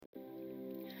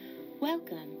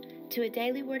Welcome to a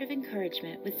daily word of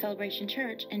encouragement with Celebration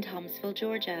Church in Thomasville,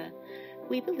 Georgia.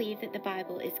 We believe that the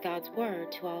Bible is God's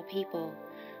word to all people.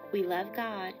 We love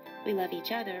God, we love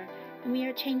each other, and we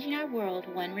are changing our world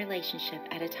one relationship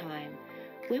at a time.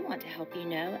 We want to help you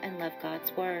know and love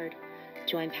God's word.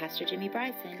 Join Pastor Jimmy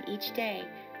Bryson each day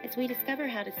as we discover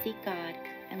how to seek God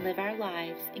and live our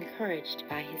lives encouraged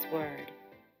by His word.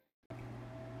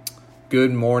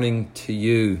 Good morning to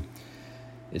you.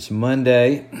 It's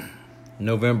Monday,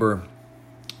 November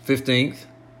 15th.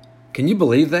 Can you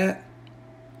believe that?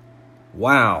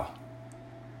 Wow.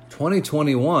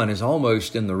 2021 is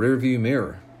almost in the rearview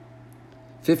mirror.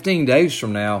 15 days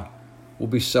from now, we'll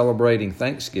be celebrating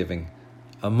Thanksgiving.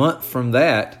 A month from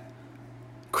that,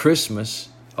 Christmas.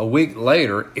 A week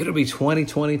later, it'll be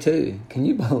 2022. Can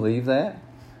you believe that?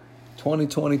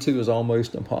 2022 is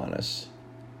almost upon us.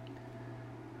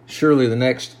 Surely the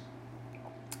next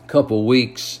couple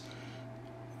weeks,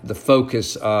 the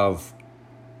focus of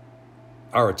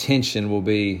our attention will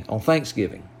be on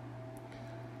Thanksgiving.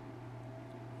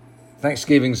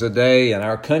 Thanksgiving's a day in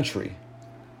our country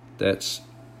that's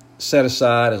set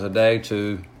aside as a day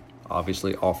to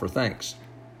obviously offer thanks.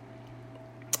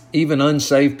 Even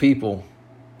unsaved people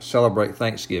celebrate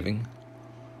Thanksgiving,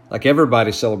 like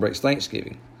everybody celebrates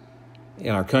Thanksgiving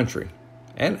in our country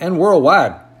and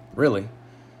worldwide, really.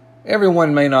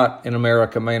 Everyone in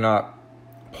America may not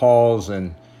pause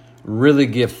and really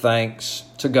give thanks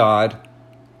to God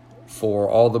for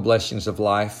all the blessings of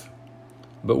life,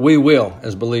 but we will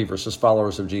as believers, as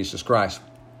followers of Jesus Christ.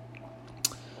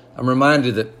 I'm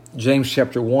reminded that James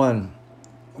chapter 1,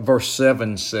 verse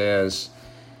 7 says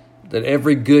that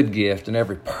every good gift and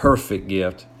every perfect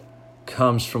gift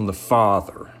comes from the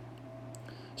Father.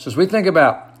 So as we think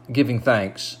about giving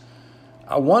thanks,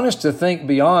 I want us to think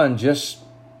beyond just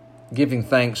giving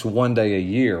thanks one day a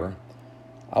year.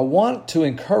 I want to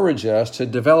encourage us to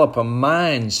develop a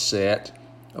mindset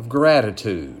of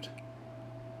gratitude.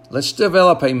 Let's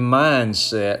develop a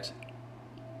mindset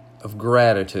of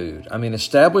gratitude.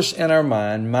 Establish in our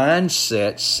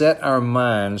mindset, set our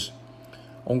minds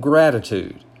on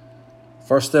gratitude.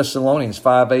 1 Thessalonians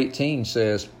 5:18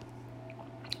 says,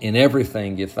 "In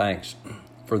everything give thanks,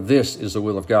 for this is the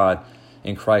will of God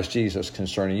in Christ Jesus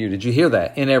concerning you." Did you hear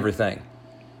that? In everything.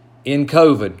 In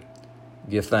COVID,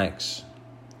 give thanks.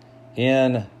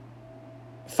 In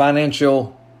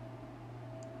financial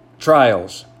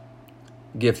trials,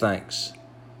 give thanks.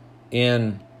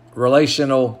 In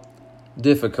relational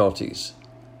difficulties,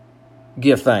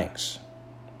 give thanks.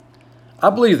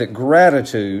 I believe that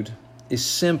gratitude is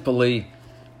simply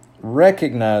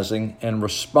recognizing and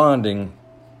responding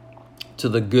to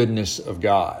the goodness of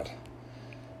God.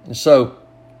 And so,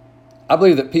 I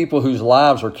believe that people whose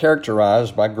lives are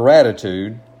characterized by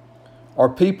gratitude are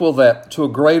people that, to a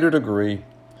greater degree,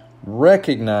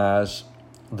 recognize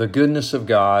the goodness of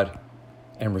God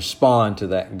and respond to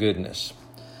that goodness.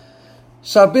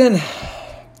 So I've been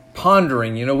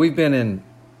pondering, we've been in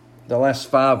the last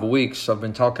 5 weeks, I've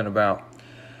been talking about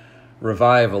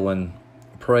revival and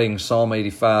praying Psalm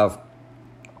 85,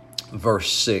 verse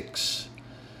 6.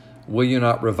 "Will you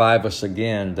not revive us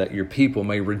again, that your people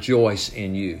may rejoice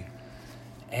in you?"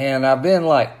 And I've been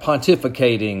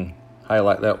pontificating, how you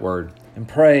like that word, and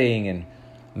praying and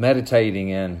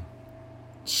meditating and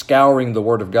scouring the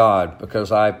Word of God,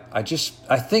 because I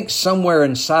think somewhere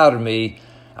inside of me,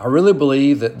 I really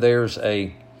believe that there's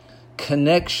a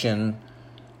connection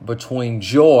between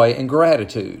joy and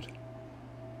gratitude.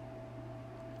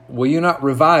 Will you not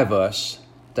revive us,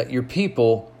 that your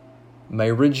people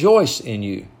may rejoice in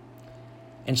you?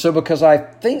 And so because I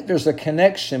think there's a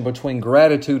connection between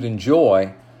gratitude and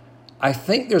joy, I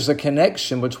think there's a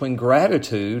connection between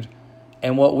gratitude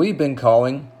and what we've been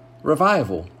calling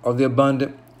revival or the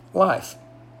abundant life.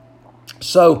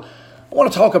 So I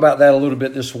want to talk about that a little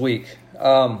bit this week.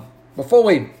 Before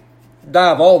we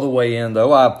dive all the way in,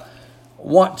 though, I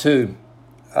want to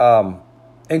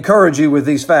encourage you with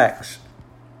these facts.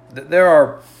 That there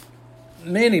are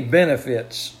many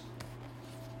benefits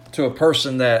to a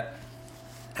person that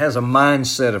has a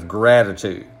mindset of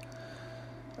gratitude.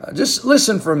 Just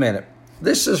listen for a minute.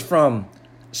 This is from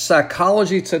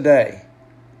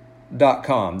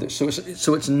psychologytoday.com. So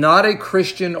it's not a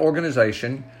Christian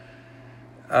organization,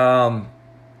 but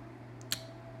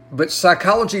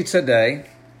Psychology Today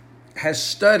has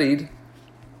studied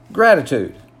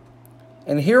gratitude.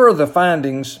 And here are the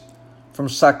findings from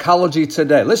Psychology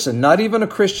Today. Listen, not even a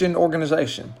Christian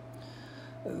organization.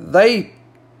 They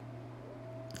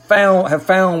have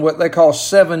found what they call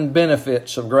 7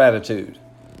 benefits of gratitude.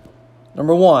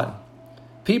 Number 1,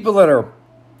 people that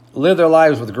live their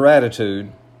lives with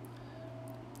gratitude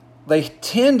they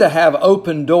tend to have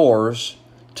open doors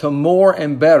to more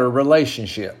and better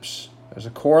relationships. There's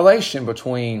a correlation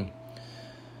between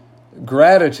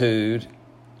gratitude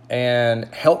and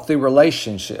healthy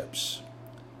relationships.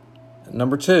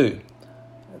 Number 2,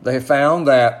 they found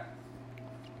that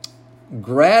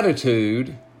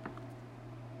gratitude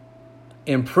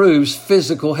improves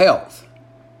physical health.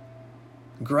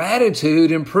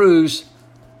 Gratitude improves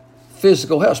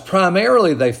physical health.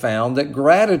 Primarily, they found that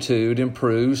gratitude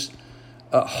improves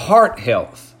heart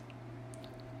health.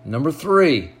 Number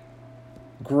 3,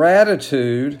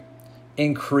 gratitude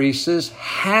increases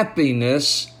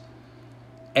happiness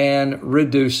and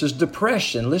reduces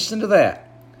depression. Listen to that.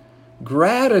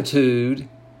 Gratitude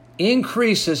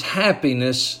increases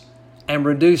happiness and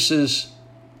reduces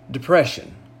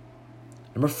depression.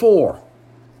 Number 4,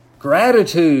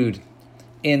 gratitude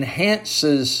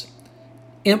enhances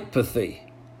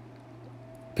empathy.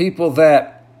 People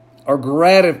that are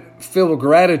filled with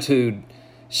gratitude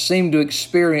seem to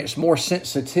experience more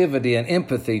sensitivity and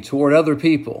empathy toward other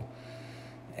people.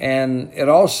 And it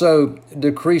also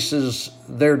decreases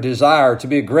their desire to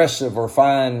be aggressive or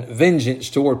find vengeance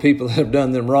toward people that have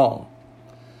done them wrong.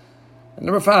 And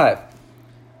number 5,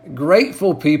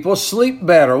 grateful people sleep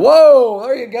better. Whoa,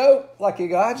 there you go. Like you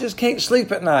go, I just can't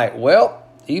sleep at night. Well,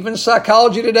 even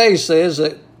psychology today says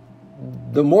that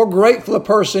the more grateful a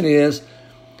person is,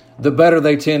 the better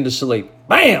they tend to sleep.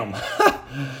 Bam!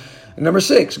 Number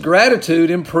 6, gratitude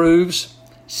improves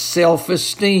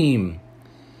self-esteem.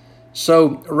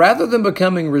 So rather than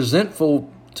becoming resentful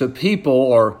to people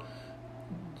or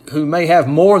who may have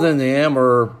more than them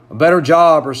or a better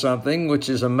job or something, which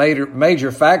is a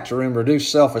major factor in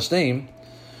reduced self-esteem,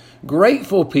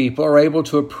 grateful people are able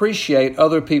to appreciate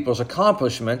other people's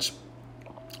accomplishments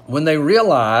when they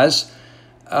realize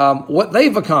what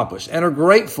they've accomplished and are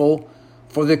grateful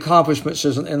for the accomplishments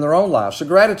in their own lives. So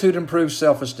gratitude improves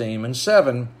self-esteem. And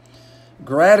 7,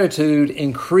 gratitude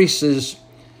increases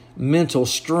mental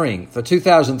strength. A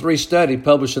 2003 study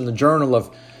published in the Journal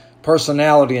of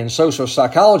Personality and Social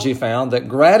Psychology found that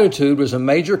gratitude was a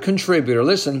major contributor,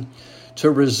 listen, to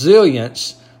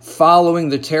resilience following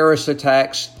the terrorist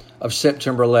attacks of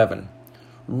September 11.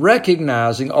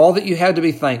 Recognizing all that you had to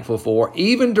be thankful for,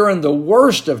 even during the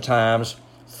worst of times,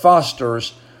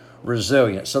 fosters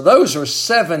resilience. So those are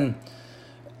 7,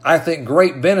 I think,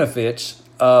 great benefits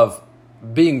of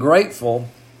being grateful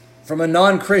from a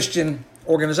non-Christian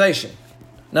organization.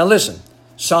 Now listen,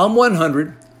 Psalm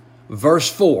 100, verse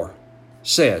 4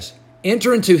 says,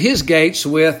 enter into his gates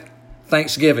with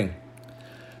thanksgiving.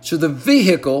 So the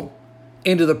vehicle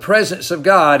into the presence of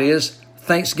God is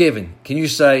thanksgiving. Can you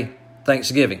say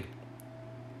thanksgiving?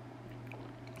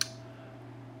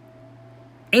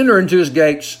 Enter into his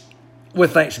gates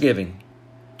with thanksgiving.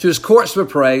 To his courts with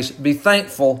praise, be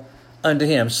thankful unto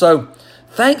him. So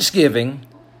thanksgiving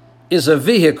is a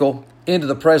vehicle into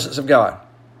the presence of God.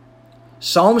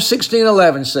 Psalm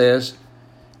 16:11 says,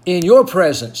 in your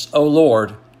presence, O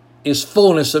Lord, is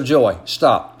fullness of joy.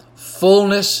 Stop.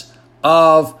 Fullness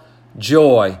of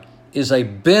joy is a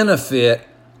benefit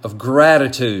of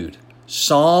gratitude.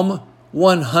 Psalm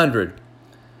 100,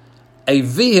 a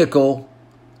vehicle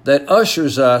that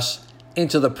ushers us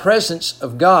into the presence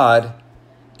of God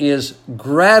is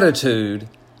gratitude,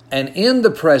 and in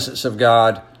the presence of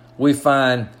God we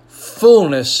find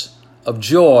fullness of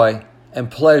joy and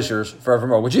pleasures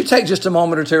forevermore. Would you take just a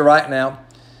moment or two right now,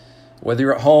 whether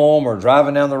you're at home or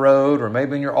driving down the road or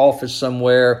maybe in your office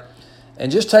somewhere,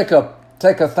 and just take a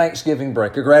Thanksgiving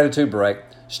break, a gratitude break.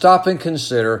 Stop and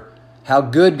consider how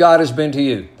good God has been to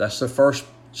you. That's the first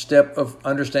step of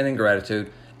understanding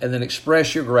gratitude. And then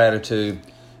express your gratitude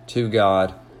to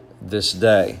God this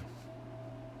day.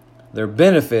 There are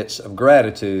benefits of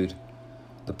gratitude.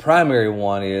 The primary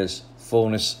one is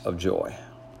fullness of joy.